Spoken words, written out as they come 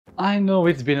I know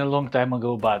it's been a long time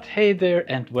ago, but hey there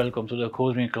and welcome to the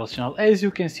Code Wrinkles channel. As you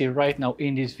can see right now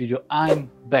in this video, I'm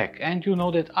back, and you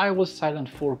know that I was silent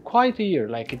for quite a year.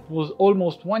 Like, it was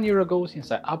almost 1 year ago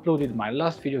since I uploaded my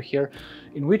last video here,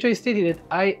 in which I stated that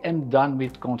I am done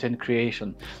with content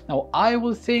creation. Now, I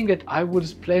was saying that I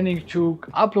was planning to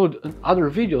upload other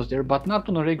videos there, but not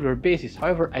on a regular basis.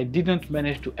 However, I didn't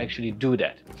manage to actually do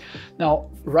that.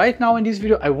 Now, right now in this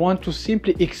video, I want to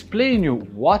simply explain you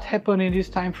what happened in this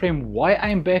time frame, why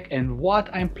I'm back, and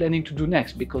what I'm planning to do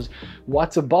next, because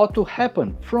what's about to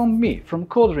happen from me, from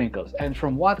Code Wrinkles, and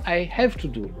from what I have to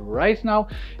do right now,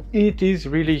 it is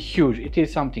really huge. It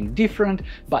is something different,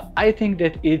 but I think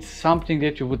that it's something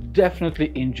that you would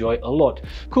definitely enjoy a lot.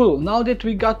 Cool, now that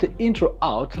we got the intro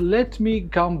out, let me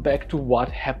come back to what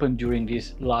happened during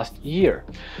this last year.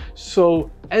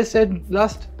 So, as said,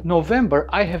 last November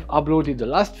I have uploaded the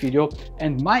last video,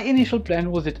 and my initial plan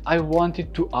was that I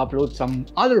wanted to upload some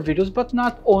other videos, but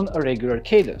not on a regular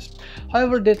cadence.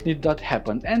 However, that did not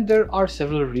happen, and there are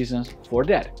several reasons for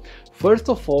that. First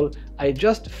of all, I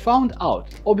just found out,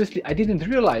 obviously I didn't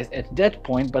realize at that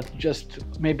point, but just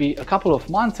maybe a couple of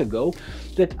months ago,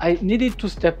 that I needed to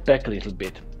step back a little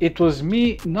bit. It was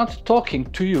me not talking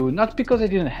to you, not because I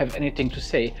didn't have anything to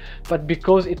say, but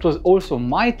because it was also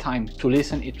my time to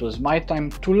listen, it was my time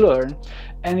to learn,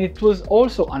 and it was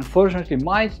also, unfortunately,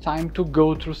 my time to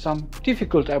go through some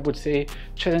difficult, I would say,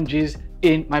 challenges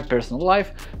in my personal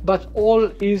life, but all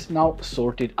is now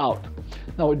sorted out.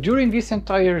 Now, during this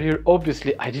entire year,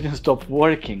 obviously, I didn't stop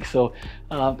working. So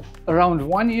around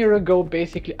 1 year ago,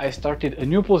 basically, I started a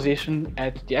new position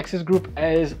at the Access Group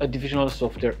as a divisional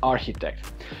software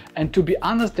architect. And to be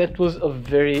honest, that was a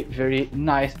very, very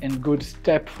nice and good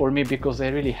step for me, because I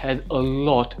really had a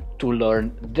lot to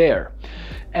learn there.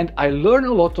 And I learned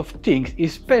a lot of things,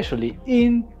 especially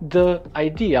in the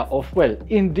idea of, well,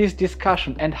 in this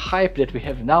discussion and hype that we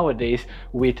have nowadays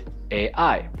with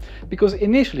AI. Because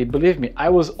initially, believe me, I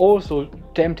was also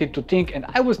tempted to think, and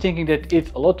I was thinking that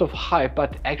it's a lot of hype,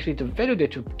 but actually the value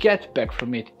that you get back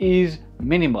from it is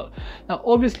minimal. Now,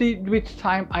 obviously, with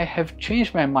time, I have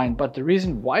changed my mind, but the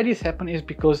reason why this happened is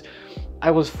because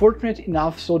I was fortunate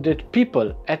enough so that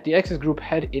people at the Access Group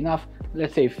had enough,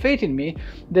 let's say, faith in me,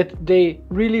 that they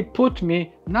really put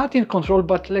me not in control,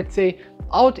 but let's say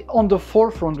out on the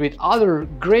forefront with other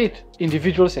great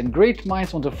individuals and great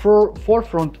minds on the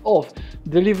forefront of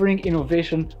delivering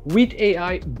innovation with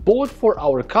AI, both for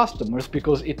our customers,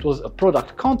 because it was a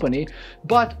product company,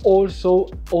 but also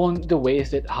on the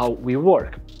ways that how we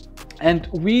work. And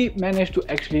we managed to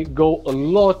actually go a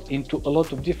lot into a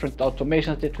lot of different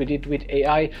automations that we did with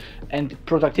AI and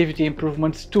productivity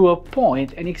improvements, to a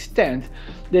point and extent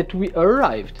that we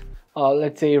arrived,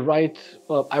 let's say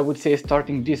I would say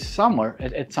starting this summer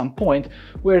at some point,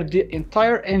 where the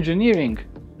entire engineering,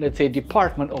 let's say,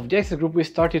 department of the Access Group, we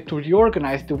started to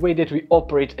reorganize the way that we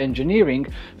operate engineering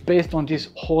based on this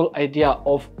whole idea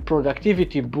of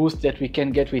productivity boost that we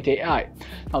can get with AI.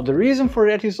 Now, the reason for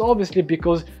that is obviously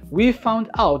because we found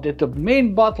out that the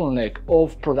main bottleneck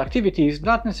of productivity is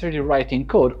not necessarily writing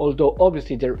code, although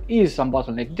obviously there is some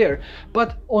bottleneck there,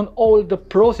 but on all the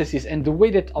processes and the way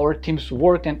that our teams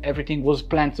worked and everything was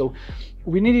planned. So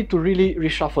we needed to really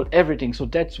reshuffle everything. So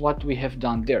that's what we have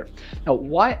done there. Now,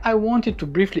 why I wanted to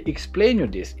briefly explain you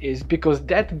this is because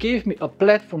that gave me a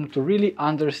platform to really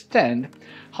understand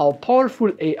how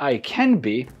powerful AI can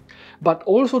be, but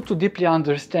also to deeply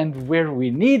understand where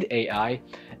we need AI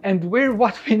and where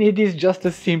what we need is just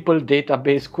a simple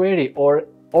database query, or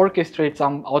orchestrate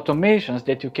some automations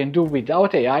that you can do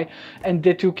without AI, and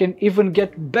that you can even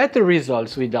get better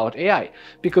results without AI.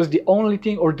 Because the only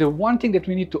thing, or the one thing that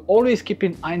we need to always keep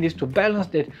in mind, is to balance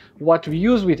that what we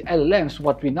use with LLMs,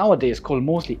 what we nowadays call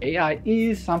mostly AI,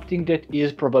 is something that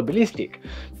is probabilistic.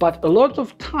 But a lot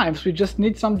of times we just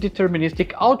need some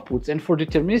deterministic outputs, and for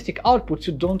deterministic outputs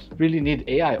you don't really need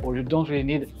AI, or you don't really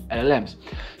need LLMs.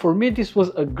 For me, this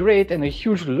was a great and a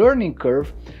huge learning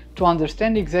curve to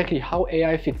understand exactly how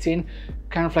AI fits in,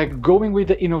 kind of like going with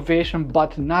the innovation,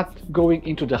 but not going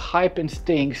into the hype, and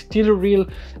staying still real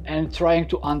and trying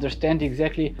to understand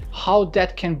exactly how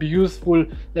that can be useful,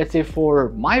 let's say,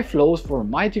 for my flows, for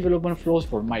my development flows,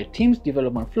 for my team's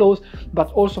development flows, but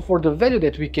also for the value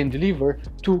that we can deliver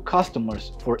to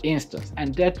customers, for instance.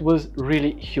 And that was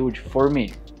really huge for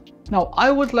me. Now,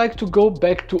 I would like to go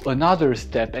back to another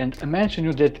step and mention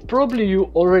you that probably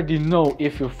you already know,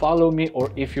 if you follow me,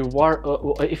 or if you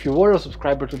were a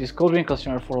subscriber to this Code Wrinkles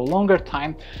channel for a longer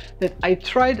time, that I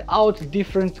tried out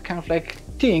different kind of like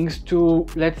things to,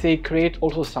 let's say, create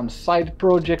also some side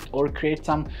project, or create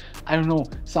some I don't know,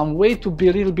 some way to be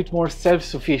a little bit more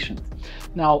self-sufficient.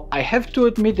 Now, I have to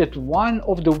admit that one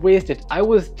of the ways that I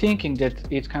was thinking that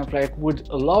it kind of like would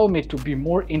allow me to be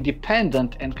more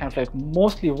independent and kind of like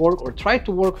mostly work or try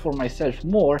to work for myself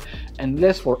more and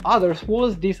less for others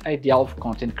was this idea of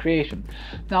content creation.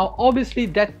 Now, obviously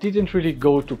that didn't really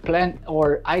go to plan,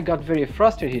 or I got very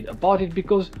frustrated about it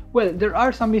because, well, there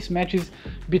are some mismatches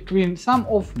between some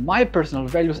of my personal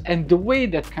values and the way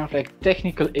that kind of like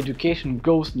technical education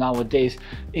goes nowadays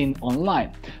in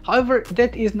online. However,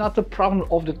 that is not a problem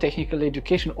of the technical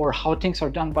education or how things are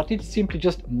done, but it's simply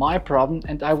just my problem,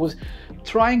 and I was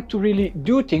trying to really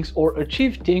do things or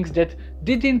achieve things that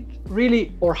didn't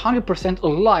really or 100%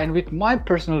 align with my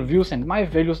personal views and my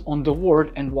values on the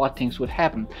world and what things would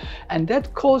happen. And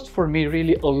that caused for me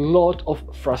really a lot of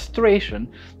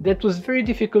frustration that was very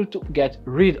difficult to get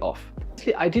rid of.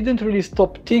 I didn't really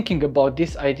stop thinking about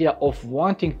this idea of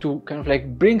wanting to kind of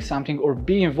like bring something or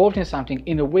be involved in something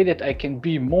in a way that I can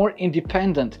be more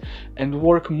independent and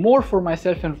work more for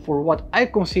myself and for what I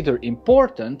consider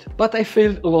important, but I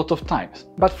failed a lot of times.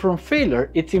 But from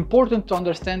failure, it's important to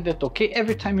understand that, okay,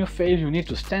 every time you fail, you need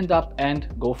to stand up and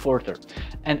go further.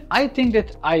 And I think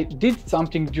that I did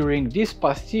something during this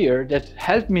past year that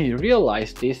helped me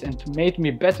realize this and made me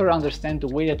better understand the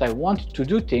way that I want to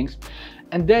do things.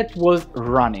 And that was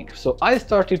running. So I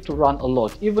started to run a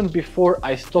lot even before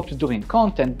I stopped doing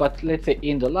content, but let's say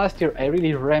in the last year I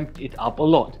really ramped it up a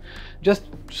lot. Just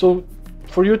so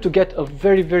for you to get a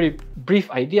very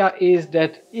brief idea is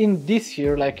that in this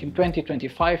year, like in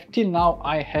 2025 till now,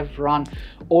 I have run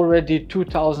already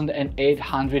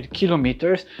 2,800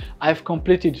 kilometers. I've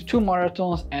completed 2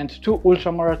 marathons and 2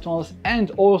 ultra marathons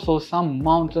and also some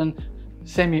mountain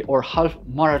semi or half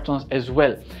marathons as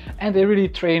well, and I really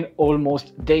train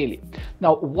almost daily.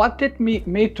 Now, what that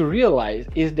made to realize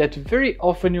is that very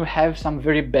often you have some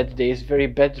very bad days, very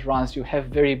bad runs, you have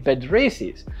very bad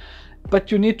races,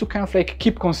 but you need to kind of like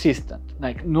keep consistent.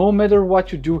 Like, no matter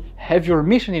what you do, have your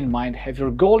mission in mind, have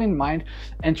your goal in mind,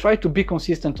 and try to be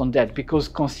consistent on that, because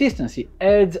consistency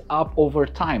adds up over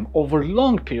time, over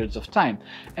long periods of time,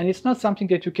 and it's not something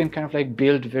that you can kind of like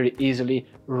build very easily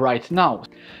right now.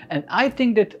 And I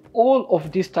think that all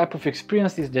of these type of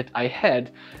experiences that I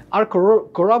had are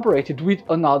corroborated with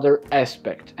another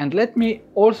aspect, and let me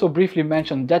also briefly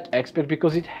mention that aspect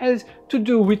because it has to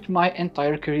do with my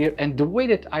entire career and the way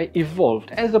that I evolved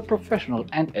as a professional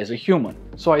and as a human.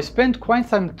 So I spent quite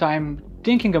some time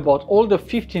thinking about all the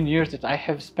 15 years that I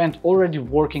have spent already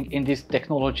working in this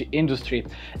technology industry,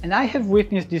 and I have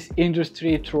witnessed this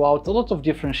industry throughout a lot of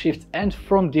different shifts and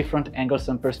from different angles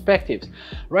and perspectives.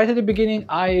 Right at the beginning,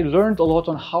 I learned a lot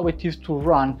on how it is to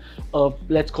run a,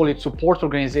 let's call it, support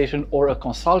organization or a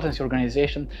consultancy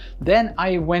organization. Then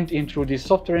I went into the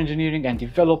software engineering and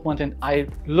development, and I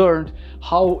learned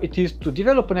how it is to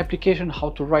develop an application,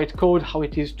 how to write code, how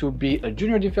it is to be a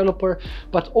junior developer,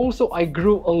 but also I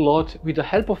grew a lot with the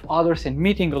help of others and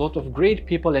meeting a lot of great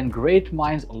people and great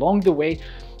minds along the way.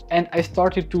 And I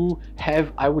started to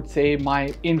have, I would say,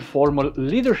 my informal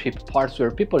leadership parts where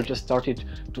people just started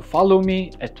to follow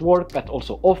me at work, but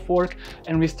also off work,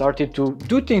 and we started to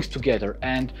do things together.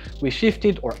 And we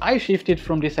shifted, or I shifted,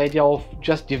 from this idea of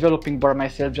just developing by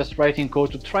myself, just writing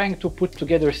code, to trying to put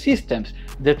together systems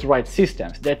that write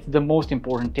systems. That's the most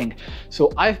important thing.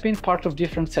 So I've been part of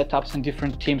different setups and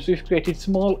different teams. We've created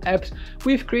small apps.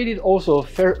 We've created also a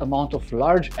fair amount of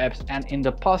large apps. And in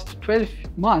the past 12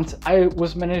 months, I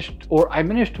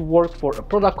managed to work for a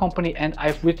product company, and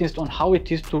I've witnessed on how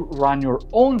it is to run your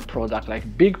own product, like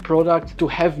big product, to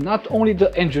have not only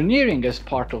the engineering as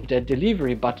part of that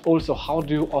delivery, but also how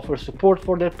do you offer support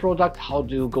for that product, how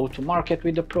do you go to market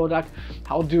with the product,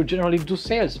 how do you generally do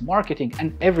sales, marketing,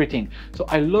 and everything. So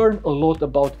I learned a lot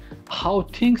about how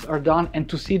things are done and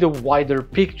to see the wider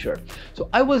picture. So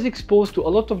I was exposed to a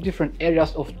lot of different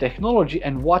areas of technology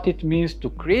and what it means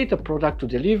to create a product, to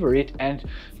deliver it, and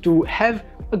to have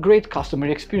a great customer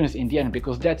experience in the end,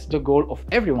 because that's the goal of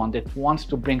everyone that wants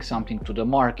to bring something to the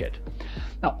market.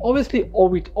 Now, obviously,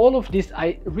 with all of this,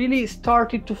 I really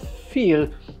started to feel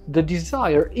the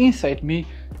desire inside me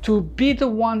to be the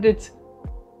one that's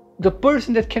the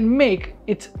person that can make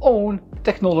its own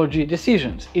technology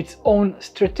decisions, its own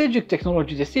strategic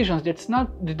technology decisions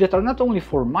that are not only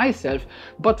for myself,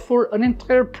 but for an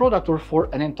entire product or for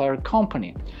an entire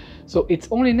company. So it's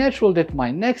only natural that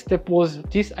my next step was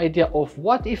this idea of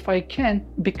what if I can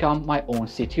become my own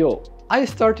CTO. I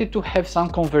started to have some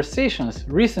conversations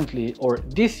recently, or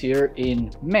this year in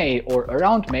May or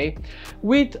around May,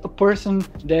 with a person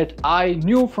that I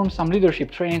knew from some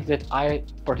leadership trainings that I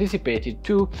participated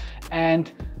to, and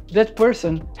that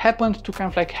person happened to kind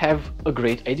of like have a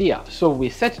great idea. So we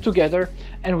sat together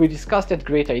and we discussed that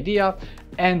great idea,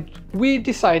 and we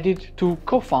decided to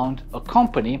co-found a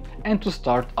company and to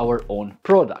start our own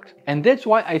product. And that's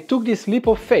why I took this leap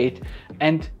of faith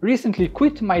and recently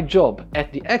quit my job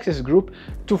at the Access Group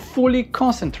to fully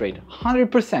concentrate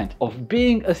 100% of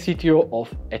being a CTO of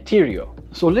Atherio.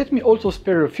 So let me also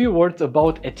spare a few words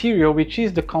about Atherio, which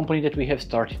is the company that we have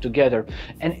started together.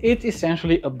 And it's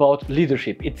essentially about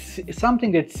leadership. It's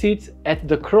something that sits at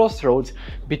the crossroads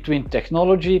between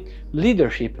technology,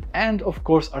 leadership, and of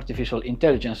course artificial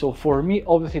intelligence. So for me,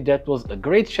 obviously that was a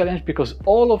great challenge, because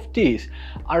all of these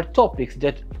are topics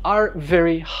that are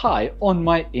very high on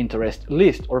my interest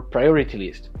list or priority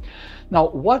list. Now,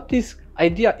 what this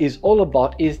idea is all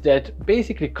about is that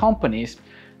basically companies,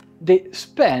 they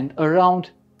spend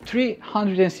around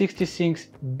 $366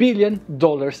 billion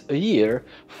a year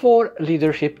for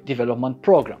leadership development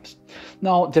programs.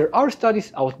 Now, there are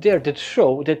studies out there that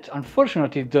show that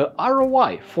unfortunately the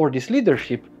ROI for these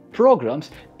leadership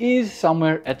programs is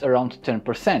somewhere at around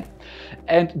 10%.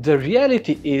 And the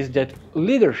reality is that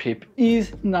leadership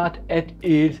is not at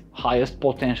its highest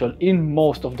potential in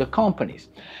most of the companies.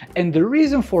 And the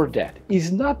reason for that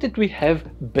is not that we have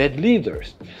bad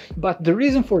leaders, but the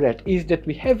reason for that is that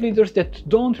we have leaders that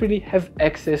don't really have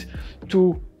access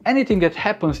to anything that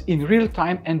happens in real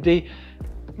time, and they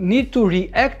need to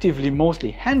reactively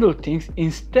mostly handle things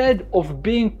instead of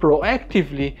being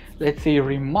proactively, let's say,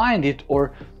 reminded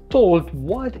or told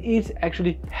what is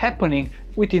actually happening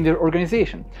within their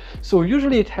organization. So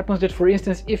usually it happens that, for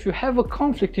instance, if you have a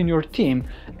conflict in your team,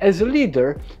 as a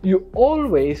leader, you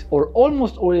always or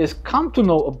almost always come to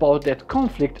know about that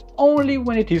conflict only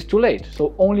when it is too late.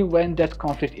 So only when that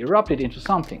conflict erupted into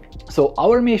something. So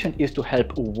our mission is to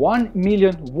help 1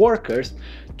 million workers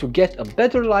to get a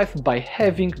better life by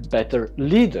having better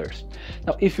leaders.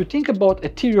 Now, if you think about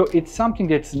Atherio, it's something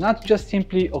that's not just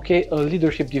simply, okay, a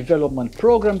leadership development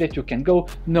program that you can go.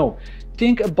 No,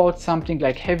 think about something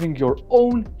like having your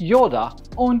own Yoda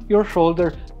on your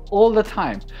shoulder all the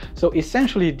time. So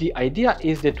essentially the idea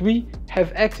is that we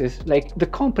have access, like the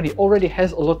company already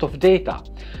has a lot of data.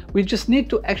 We just need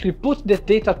to actually put that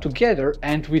data together,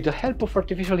 and with the help of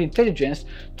artificial intelligence,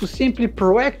 to simply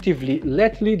proactively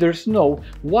let leaders know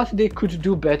what they could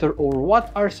do better, or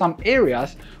what are some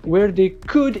areas where they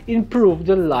could improve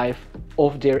the life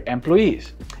of their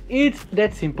employees. It's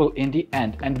that simple in the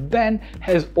end, and Ben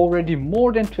has already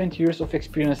more than 20 years of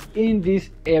experience in this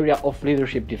area of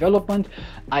leadership development.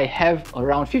 I have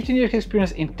around 15 years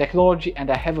experience in technology, and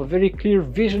I have a very clear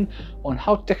vision on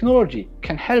how technology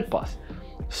can help us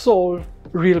solve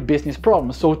real business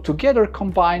problems. So together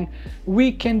combined,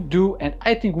 we can do, and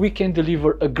I think we can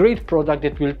deliver, a great product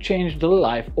that will change the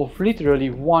life of literally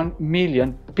 1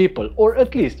 million people, or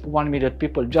at least 1 million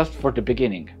people just for the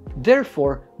beginning.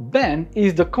 Therefore, Ben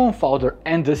is the co-founder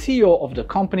and the CEO of the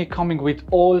company, coming with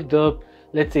all the,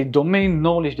 let's say, domain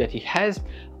knowledge that he has,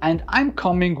 and I'm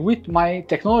coming with my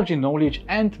technology knowledge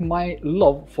and my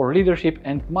love for leadership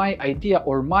and my idea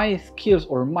or my skills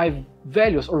or my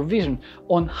values or vision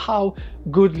on how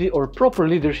goodly or proper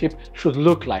leadership should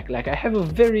look like. Like, I have a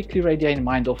very clear idea in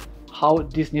mind of how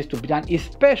this needs to be done,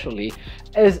 especially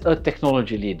as a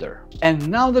technology leader. And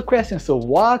now the question, so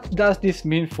what does this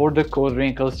mean for the Code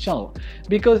Wrinkles channel?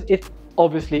 Because it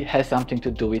obviously has something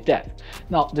to do with that.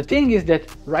 Now, the thing is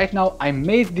that right now I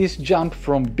made this jump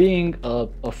from being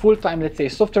a full-time, let's say,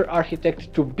 software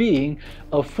architect to being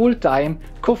a full-time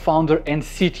co-founder and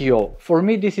CTO. For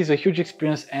me, this is a huge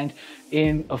experience, and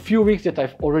in a few weeks that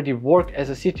I've already worked as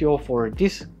a CTO for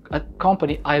this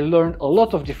company, I learned a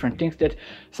lot of different things that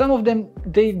some of them,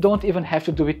 they don't even have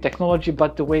to do with technology,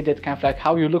 but the way that kind of like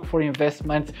how you look for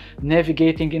investments,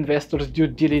 navigating investors, due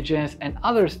diligence, and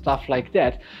other stuff like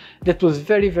that, that was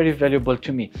very, very valuable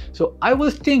to me. So I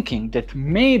was thinking that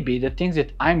maybe the things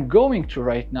that I'm going through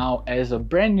right now as a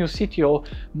brand new CTO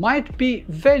might be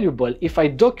valuable if I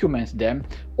document them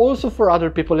also for other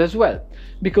people as well.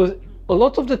 Because a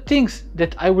lot of the things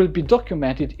that I will be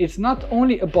documented, it's not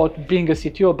only about being a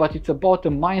CTO, but it's about the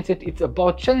mindset, it's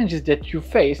about challenges that you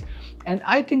face. And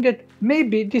I think that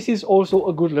maybe this is also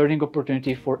a good learning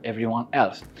opportunity for everyone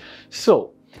else.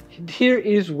 So here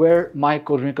is where my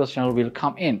Code Wrinkles channel will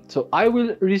come in. So I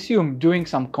will resume doing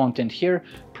some content here,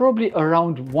 probably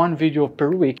around 1 video per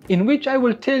week, in which I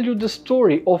will tell you the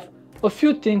story of a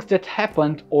few things that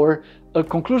happened or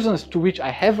conclusions to which I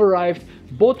have arrived,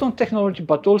 both on technology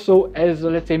but also as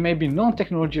let's say maybe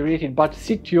non-technology related but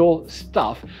CTO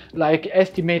stuff, like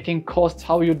estimating costs,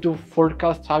 how you do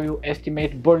forecasts, how you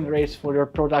estimate burn rates for your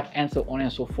product, and so on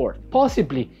and so forth.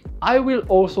 Possibly I will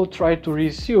also try to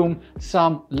resume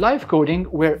some live coding,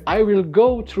 where I will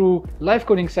go through live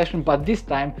coding session, but this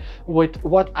time with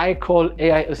what I call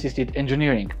AI assisted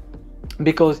engineering.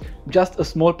 Because, just a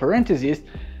small parenthesis,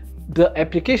 the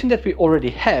application that we already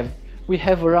have, we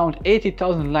have around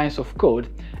 80,000 lines of code,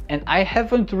 and I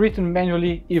haven't written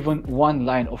manually even one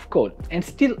line of code. And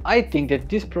still I think that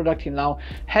this product now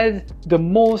has the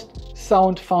most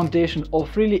sound foundation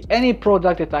of really any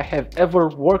product that I have ever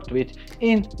worked with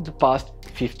in the past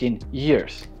 15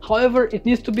 years. However, it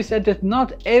needs to be said that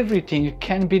not everything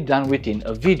can be done within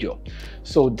a video.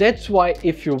 So that's why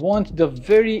if you want the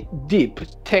very deep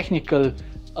technical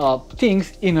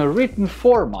things in a written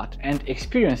format and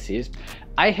experiences,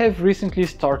 I have recently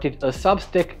started a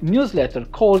Substack newsletter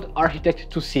called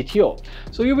Architect to CTO.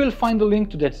 So you will find the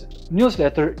link to that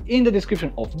newsletter in the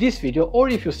description of this video, or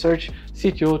if you search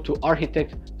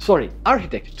Architect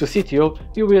to CTO,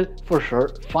 you will for sure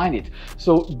find it.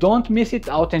 So don't miss it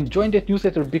out and join that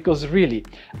newsletter, because really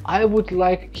I would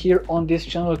like here on this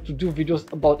channel to do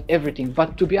videos about everything,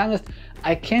 but to be honest,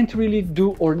 I can't really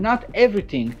do, or not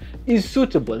everything is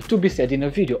suitable to be said in a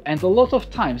video, and a lot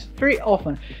of times, very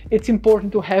often, it's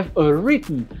important to have a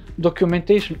written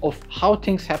documentation of how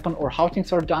things happen or how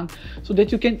things are done, so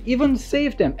that you can even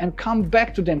save them and come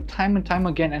back to them time and time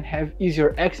again and have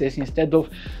easier access, instead of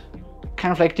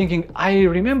kind of like thinking, I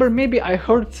remember maybe I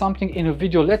heard something in a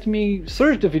video, let me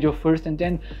search the video first and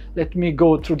then let me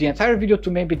go through the entire video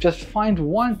to maybe just find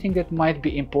one thing that might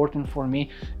be important for me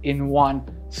in one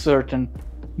certain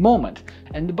moment.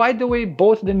 And by the way,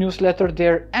 both the newsletter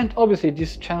there and obviously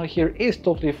this channel here is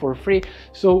totally for free,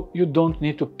 so you don't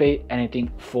need to pay anything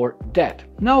for that.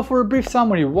 Now for a brief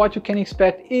summary, what you can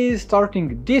expect is,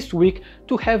 starting this week,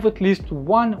 to have at least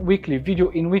one weekly video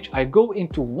in which I go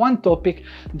into one topic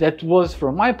that was,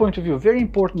 from my point of view, very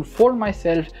important for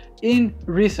myself in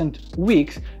recent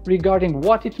weeks regarding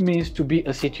what it means to be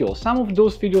a CTO. Some of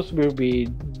those videos will be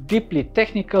deeply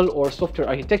technical or software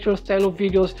architectural style of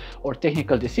videos, or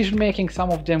technical decision making.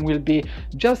 Some of them will be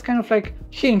just kind of like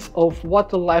hints of what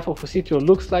the life of a CTO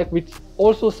looks like, with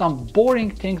also some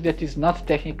boring things that is not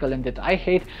technical and that I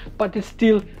hate, but it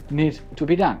still needs to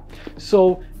be done.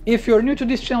 So if you're new to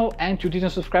this channel and you didn't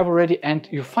subscribe already and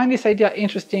you find this idea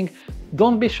interesting,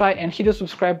 don't be shy and hit the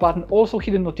subscribe button. Also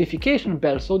hit the notification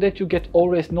bell so that you get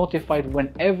always notified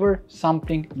whenever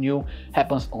something new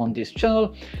happens on this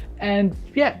channel. And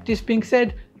yeah, this being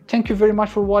said, thank you very much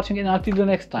for watching, and until the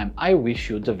next time, I wish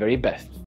you the very best.